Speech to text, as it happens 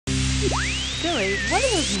Billy, what are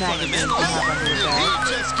those magazines you have under your bed?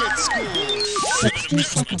 He just gets schooled. 60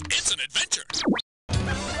 seconds. It's an adventure.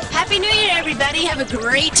 Happy New Year, everybody. Have a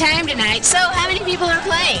great time tonight. So, how many people are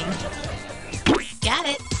playing? Got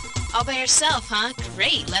it. All by yourself, huh?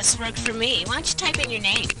 Great. Less work for me. Why don't you type in your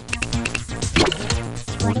name?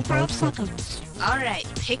 25 seconds. All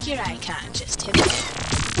right. Pick your icon. Just hit it.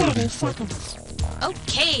 30 seconds.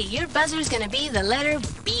 Okay. Your buzzer's gonna be the letter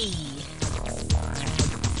B.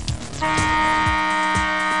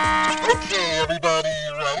 Okay, everybody,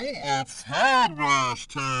 ready? It's Headrush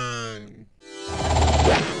time.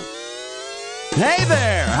 Hey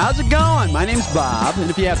there, how's it going? My name's Bob, and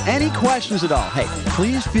if you have any questions at all, hey,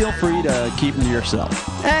 please feel free to keep them to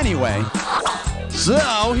yourself. Anyway,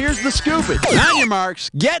 so here's the scoopage. On your marks,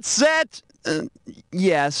 get set.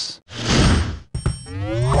 Yes.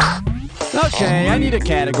 Okay, I need a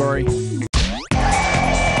category.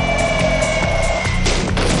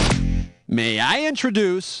 May I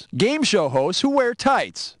introduce game show hosts who wear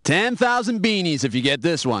tights? 10,000 beanies if you get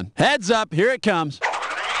this one. Heads up, here it comes.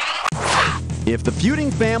 If the feuding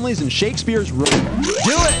families in Shakespeare's room...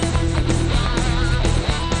 Do it!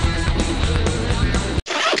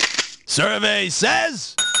 Survey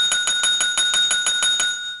says...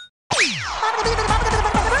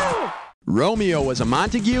 Romeo was a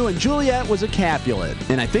Montague and Juliet was a Capulet.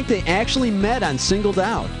 And I think they actually met on Singled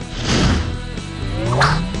Out.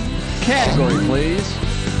 Category, please.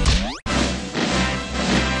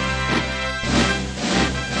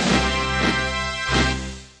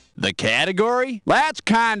 The category? That's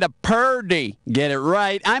kinda purdy. Get it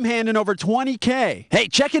right. I'm handing over $20K. Hey,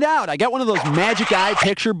 check it out. I got one of those Magic Eye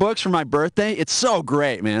picture books for my birthday. It's so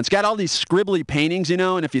great, man. It's got all these scribbly paintings, you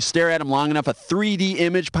know, and if you stare at them long enough, a 3D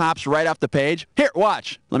image pops right off the page. Here,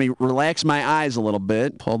 watch. Let me relax my eyes a little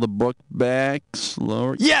bit. Pull the book back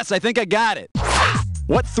slower. Yes, I think I got it.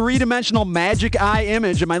 What three-dimensional Magic Eye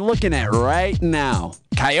image am I looking at right now?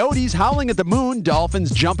 Coyotes howling at the moon,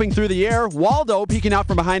 dolphins jumping through the air, Waldo peeking out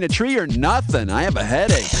from behind a tree, or nothing. I have a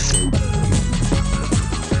headache.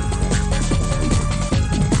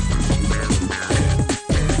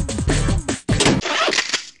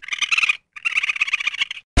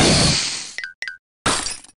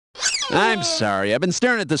 I'm sorry. I've been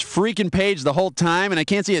staring at this freaking page the whole time, and I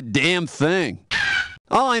can't see a damn thing.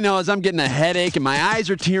 All I know is I'm getting a headache and my eyes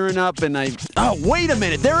are tearing up and Oh, wait a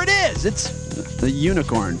minute. There it is. It's a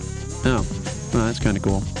unicorn. Oh, well, that's kind of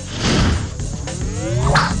cool.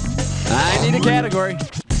 I need a category.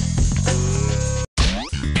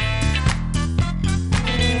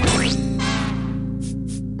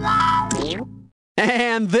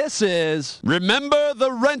 And this is Remember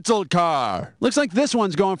the Rental Car. Looks like this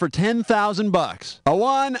one's going for $10,000. A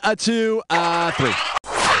 1, a 2, a 3.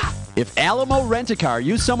 If Alamo Rent-A-Car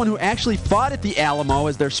used someone who actually fought at the Alamo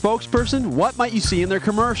as their spokesperson, what might you see in their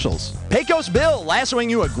commercials? Pecos Bill lassoing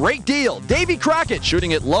you a great deal. Davy Crockett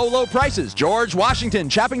shooting at low, low prices. George Washington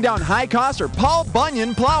chopping down high costs. Or Paul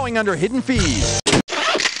Bunyan plowing under hidden fees.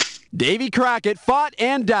 Davy Crockett fought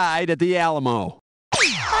and died at the Alamo.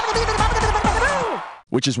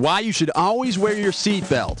 Which is why you should always wear your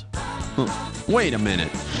seatbelt. Wait a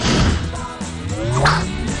minute.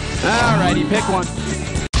 Alrighty, pick one.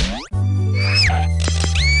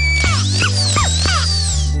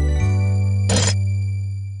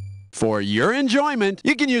 For your enjoyment,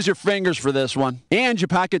 you can use your fingers for this one. And you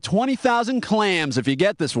pocket 20,000 clams if you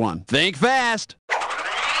get this one. Think fast.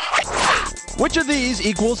 Which of these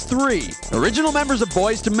equals 3? Original members of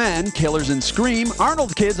Boyz II Men, Killers in Scream,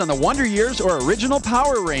 Arnold Kids on the Wonder Years, or original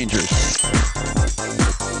Power Rangers?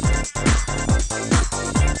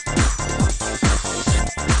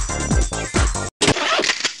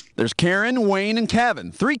 There's Karen, Wayne, and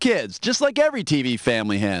Kevin. 3 kids, just like every TV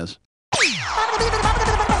family has.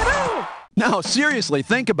 No, seriously,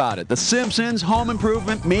 think about it. The Simpsons, Home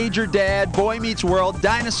Improvement, Major Dad, Boy Meets World,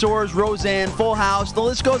 Dinosaurs, Roseanne, Full House, the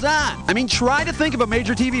list goes on. I mean, try to think of a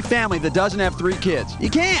major TV family that doesn't have 3 kids. You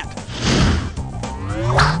can't.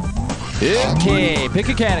 Okay, pick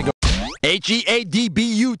a category.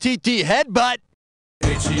 H-E-A-D-B-U-T-T, headbutt.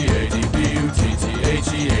 H-E-A-D-B-U-T-T,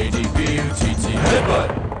 H-E-A-D-B-U-T-T,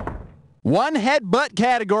 headbutt. One headbutt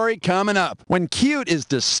category coming up. When cute is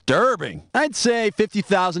disturbing. I'd say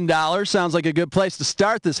 $50,000 sounds like a good place to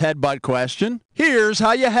start this headbutt question. Here's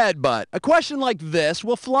how you headbutt. A question like this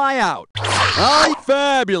will fly out. Oh,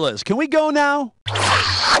 fabulous. Can we go now?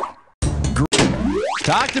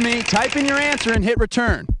 Talk to me, type in your answer, and hit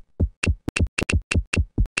return.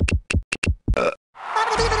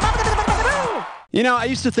 You know, I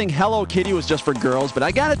used to think Hello Kitty was just for girls, but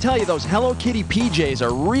I gotta tell you, those Hello Kitty PJs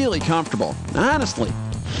are really comfortable. Honestly.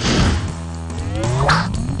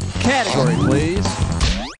 Category, please.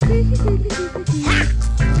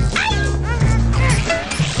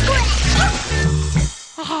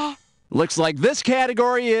 Looks like this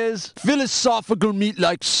category is philosophical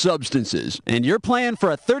meat-like substances. And you're playing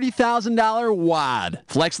for a $30,000 wad.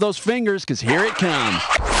 Flex those fingers, because here it comes.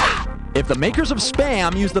 If the makers of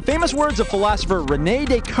Spam use the famous words of philosopher Rene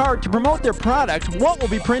Descartes to promote their product, what will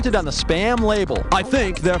be printed on the Spam label? I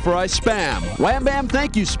think, therefore I spam. Wham bam,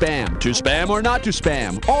 thank you, Spam. To spam or not to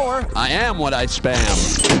spam. Or, I am what I spam.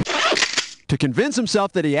 To convince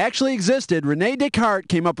himself that he actually existed, Rene Descartes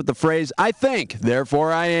came up with the phrase, I think,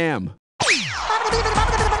 therefore I am.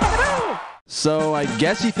 So I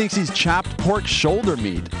guess he thinks he's chopped pork shoulder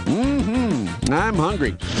meat. I'm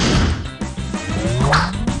hungry.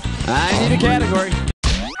 I need a category.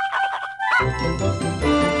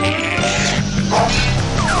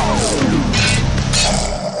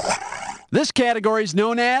 This category is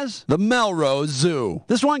known as the Melrose Zoo.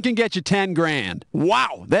 This one can get you 10 grand.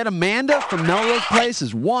 Wow, that Amanda from Melrose Place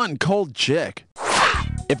is one cold chick.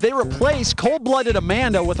 If they replace cold-blooded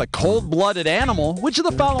Amanda with a cold-blooded animal, which of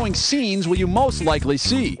the following scenes will you most likely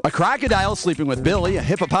see? A crocodile sleeping with Billy, a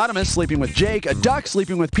hippopotamus sleeping with Jake, a duck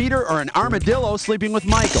sleeping with Peter, or an armadillo sleeping with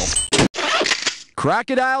Michael?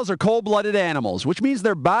 Crocodiles are cold-blooded animals, which means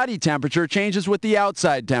their body temperature changes with the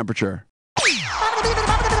outside temperature.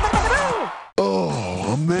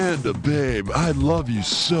 Oh, Amanda, babe, I love you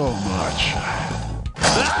so much.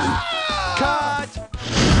 Cut!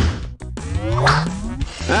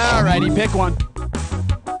 Alrighty, pick one.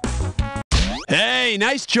 Hey,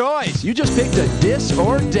 nice choice. You just picked a dis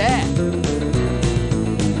or dat.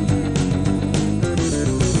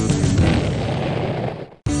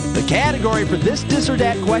 The category for this dis or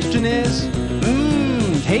dat question is,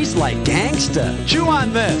 tastes like gangsta. Chew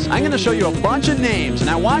on this. I'm going to show you a bunch of names, and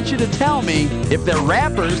I want you to tell me if they're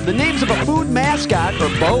rappers, the names of a food mascot, or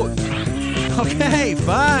both. Okay,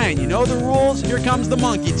 fine. You know the rules. Here comes the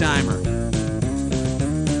monkey timer.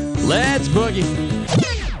 Let's boogie.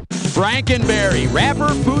 Frankenberry,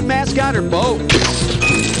 rapper, food mascot, or both?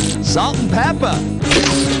 Salt and pepper.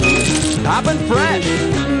 Poppin' fresh.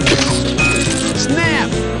 Snap.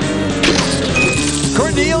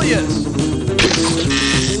 Cornelius.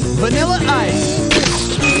 Vanilla Ice.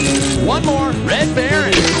 One more. Red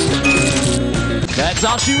Baron. That's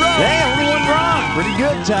all she wrote. Hey, only one wrong. Pretty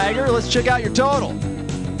good, Tiger. Let's check out your total.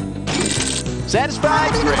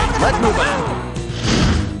 Satisfied? Great. Let's move on.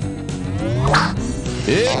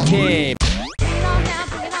 Okay.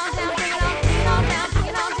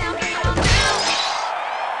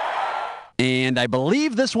 And I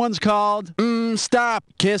believe this one's called Stop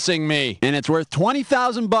Kissing Me. And it's worth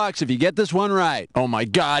 $20,000 if you get this one right. Oh my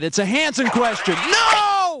God, it's a Hanson question.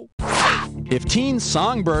 No! If teen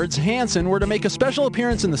songbirds Hanson were to make a special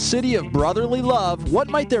appearance in the city of brotherly love, what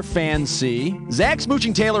might their fans see? Zach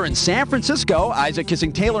smooching Taylor in San Francisco, Isaac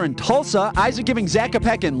kissing Taylor in Tulsa, Isaac giving Zach a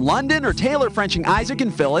peck in London, or Taylor Frenching Isaac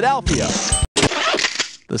in Philadelphia?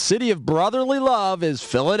 The city of brotherly love is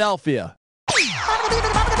Philadelphia.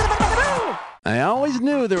 I always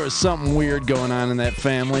knew there was something weird going on in that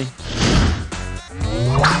family.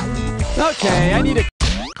 Okay, I need a...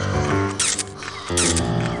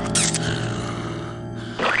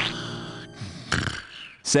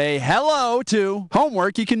 Say hello to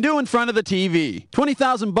homework you can do in front of the TV.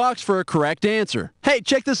 $20,000 for a correct answer. Hey,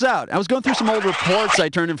 check this out. I was going through some old reports I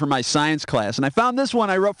turned in for my science class, and I found this one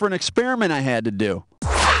I wrote for an experiment I had to do.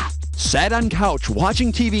 Sat on couch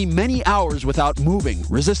watching TV many hours without moving.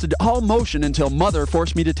 Resisted all motion until mother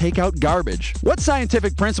forced me to take out garbage. What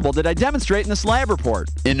scientific principle did I demonstrate in this lab report?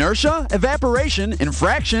 Inertia, evaporation,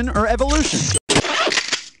 infraction, or evolution?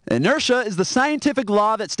 Inertia is the scientific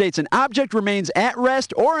law that states an object remains at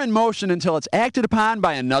rest or in motion until it's acted upon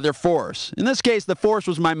by another force. In this case, the force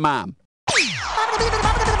was my mom.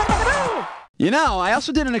 You know, I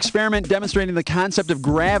also did an experiment demonstrating the concept of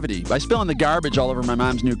gravity by spilling the garbage all over my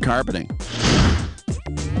mom's new carpeting.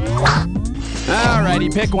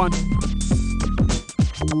 Alrighty, pick one.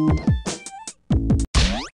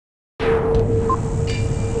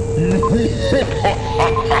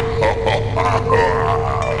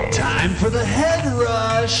 Time for the head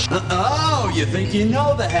rush. Oh, you think you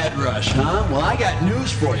know the head rush, huh? Well, I got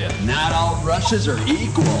news for you. Not all rushes are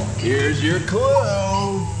equal. Here's your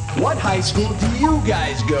clue. What high school do you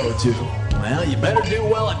guys go to? Well, you better do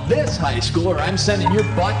well at this high school or I'm sending your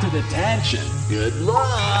butt to detention. Good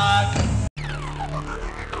luck.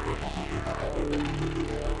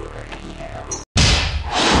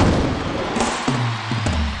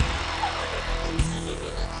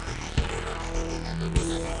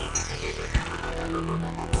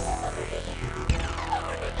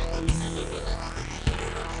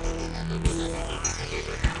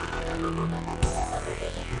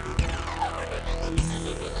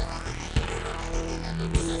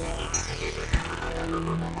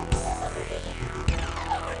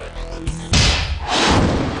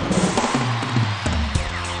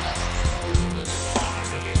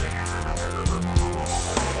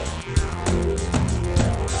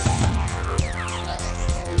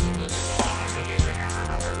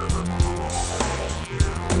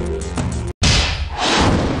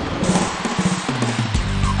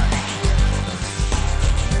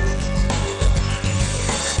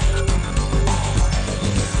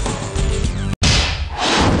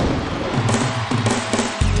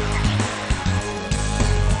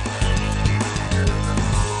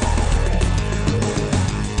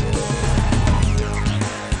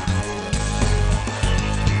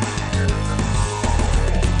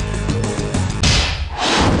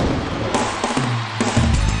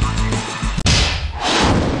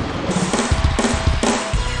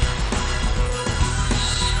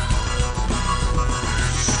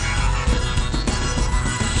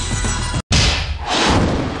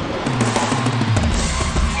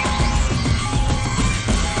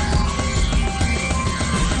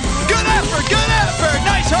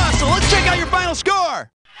 Let's check out your final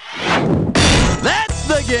score. That's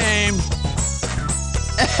the game.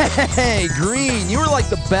 Hey, Green, you were like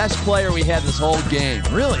the best player we had this whole game.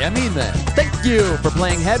 Really, I mean that. Thank you for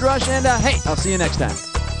playing Headrush, and hey, I'll see you next time.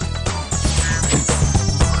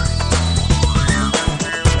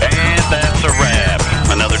 And that's a wrap.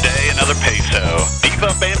 Another day, another peso.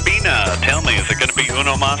 Diva Bambina, tell me, is it going to be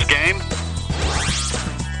Uno Mas game?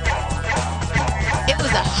 It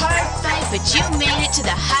was a hard fight, but you made it to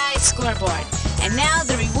the high scoreboard. And now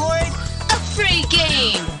the reward, a free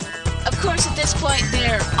game. Of course, at this point,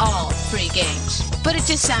 they're all free games. But it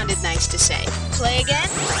just sounded nice to say. Play again?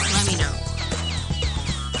 Let me know.